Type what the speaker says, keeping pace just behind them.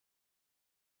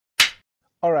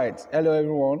All right, hello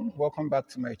everyone. Welcome back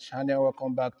to my channel.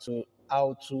 Welcome back to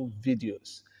how-to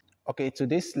videos. Okay,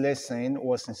 today's lesson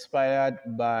was inspired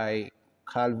by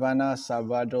Calvana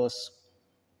Salvador's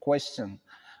question.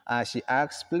 She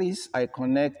asked, please, I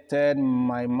connected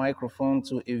my microphone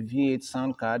to a V8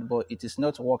 sound card, but it is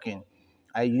not working.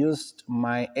 I used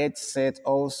my headset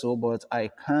also, but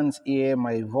I can't hear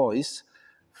my voice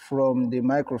from the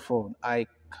microphone. I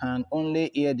can only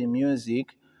hear the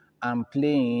music I'm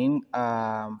playing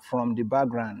from the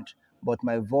background, but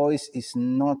my voice is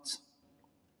not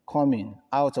coming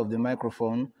out of the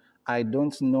microphone. I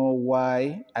don't know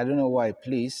why. I don't know why.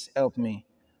 Please help me.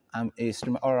 I'm a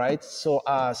streamer. All right. So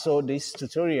this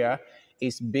tutorial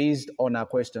is based on a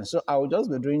question. So I will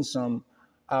just be doing some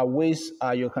ways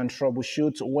you can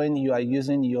troubleshoot when you are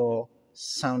using your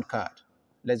sound card.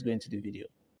 Let's go into the video.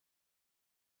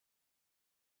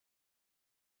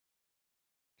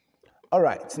 All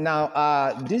right,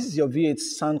 now this is your V8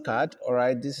 sound card. All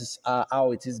right, this is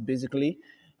how it is basically.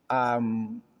 There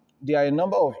are a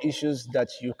number of issues that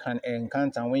you can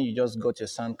encounter when you just got your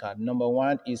sound card. Number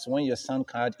one is when your sound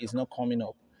card is not coming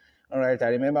up. All right, I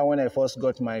remember when I first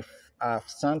got my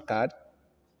sound card,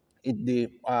 the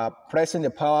pressing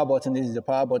the power button. This is the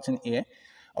power button here.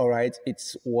 All right, it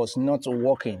was not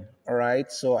working. All right,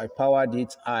 so I powered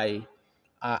it.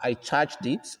 I charged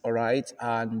it, all right,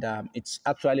 and it's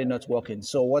actually not working.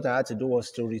 So what I had to do was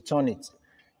to return it.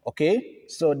 Okay,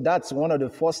 so that's one of the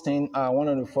first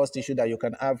issue that you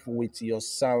can have with your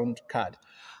sound card.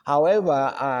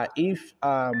 However, if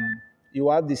you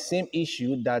have the same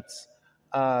issue that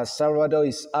Salvador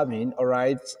is having, all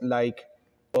right, like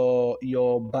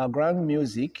your background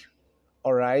music,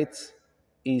 all right,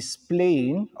 is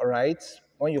playing, all right,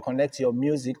 when you connect your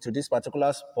music to this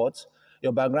particular spot,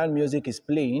 your background music is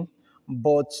playing,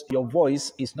 but your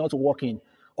voice is not working.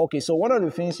 Okay, so one of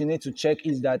the things you need to check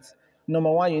is that,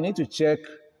 number one, you need to check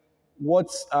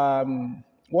what are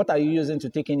you using to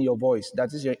take in your voice?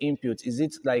 That is your input. Is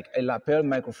it like a lapel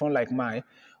microphone like mine,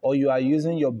 or you are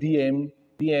using your BM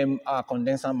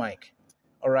condenser mic?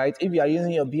 All right, if you are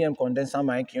using your BM condenser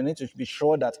mic, you need to be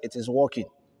sure that it is working.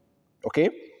 Okay.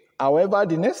 However,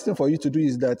 the next thing for you to do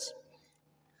is that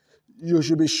you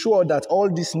should be sure that all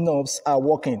these knobs are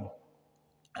working.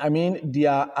 I mean, they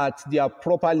are at their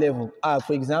proper level.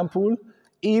 For example,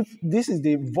 if this is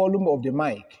the volume of the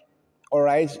mic, all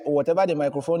right, whatever the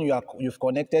microphone you've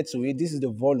connected to it, this is the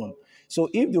volume. So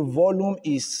if the volume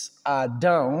is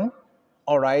down,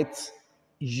 all right,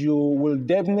 you will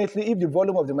definitely, if the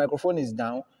volume of the microphone is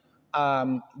down,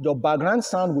 your background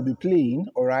sound will be playing,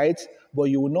 all right, but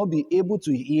you will not be able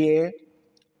to hear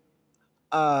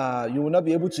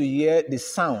the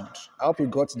sound. I hope you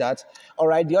got that. All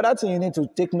right. The other thing you need to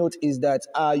take note is that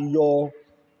your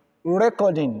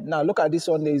recording. Now look at this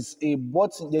one. There is a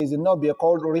button. There is a knob here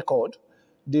called record.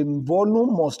 The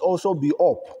volume must also be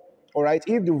up. All right.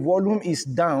 If the volume is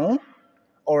down,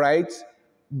 all right,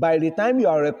 by the time you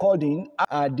are recording,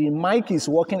 the mic is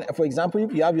working. For example,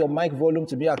 if you have your mic volume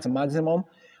to be at maximum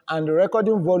and the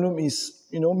recording volume is,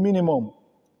 minimum,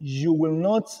 you will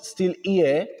not still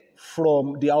hear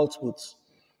from the outputs.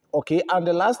 Okay, and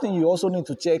the last thing you also need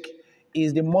to check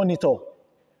is the monitor.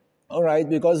 All right,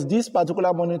 because this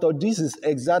particular monitor, this is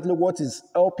exactly what is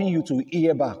helping you to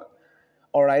hear back.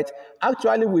 All right,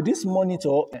 actually with this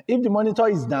monitor, if the monitor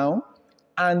is down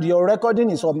and your recording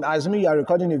is up, assuming you are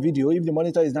recording a video, if the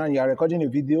monitor is down, you are recording a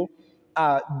video,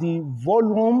 the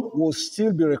volume will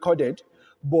still be recorded,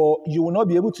 but you will not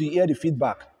be able to hear the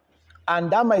feedback. And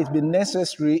that might be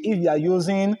necessary if you are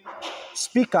using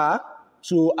speaker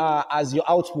to as your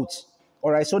output,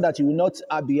 all right, so that you will not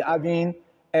be having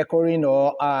echoing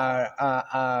or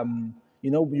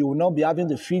you will not be having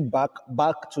the feedback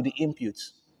back to the input.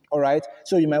 All right,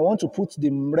 so you might want to put the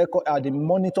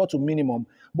monitor to minimum.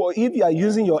 But if you are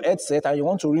using your headset and you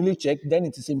want to really check, then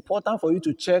it is important for you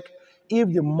to check if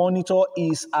the monitor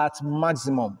is at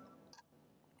maximum.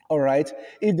 All right,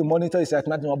 if the monitor is at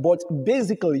maximum. But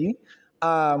basically,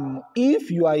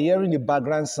 if you are hearing the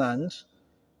background sound,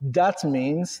 that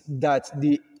means that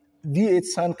the V8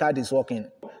 sound card is working.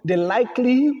 The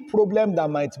likely problem that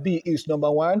might be is,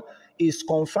 number one, is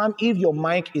confirm if your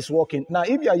mic is working. Now,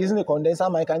 if you are using a condenser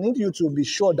mic, I need you to be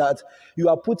sure that you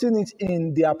are putting it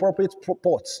in the appropriate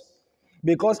port.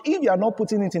 Because if you are not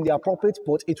putting it in the appropriate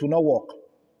port, it will not work.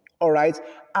 All right.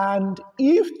 And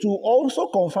if to also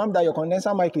confirm that your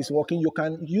condenser mic is working, you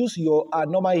can use your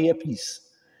normal earpiece.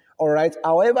 All right.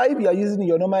 However, if you are using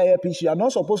your normal earpiece, you are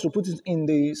not supposed to put it in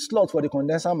the slot for the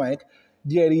condenser mic.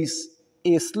 There is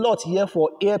a slot here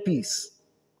for earpiece.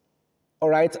 All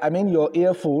right. I mean your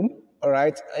earphone. all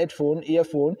right, headphone,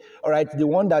 earphone, all right, the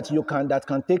one that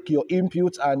can take your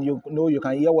input and you know you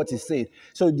can hear what is said.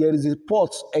 So there is a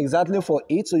port exactly for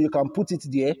it, so you can put it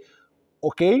there,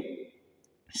 okay,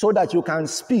 so that you can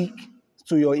speak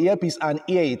to your earpiece and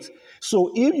hear it.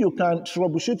 So if you can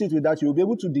troubleshoot it with that, you'll be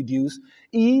able to deduce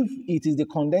if it is the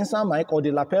condenser mic or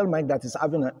the lapel mic that is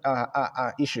having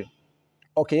a issue.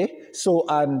 Okay, so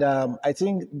and I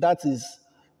think that is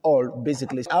all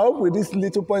basically. I hope with this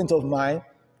little point of mine,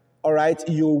 all right,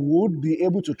 you would be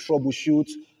able to troubleshoot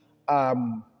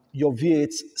your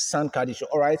V8 sound card issue.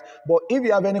 All right, but if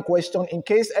you have any question, in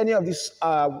case any of these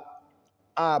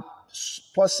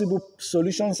possible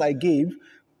solutions I gave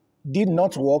did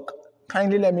not work,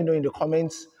 kindly let me know in the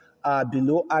comments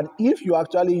below. And if you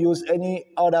actually use any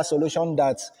other solution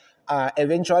that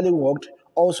eventually worked,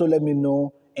 also let me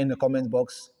know in the comment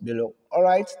box below. All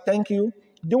right, thank you.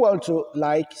 Do well to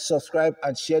like, subscribe,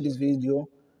 and share this video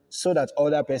so that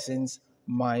other persons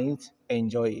might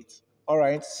enjoy it. All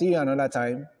right, see you another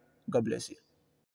time. God bless you.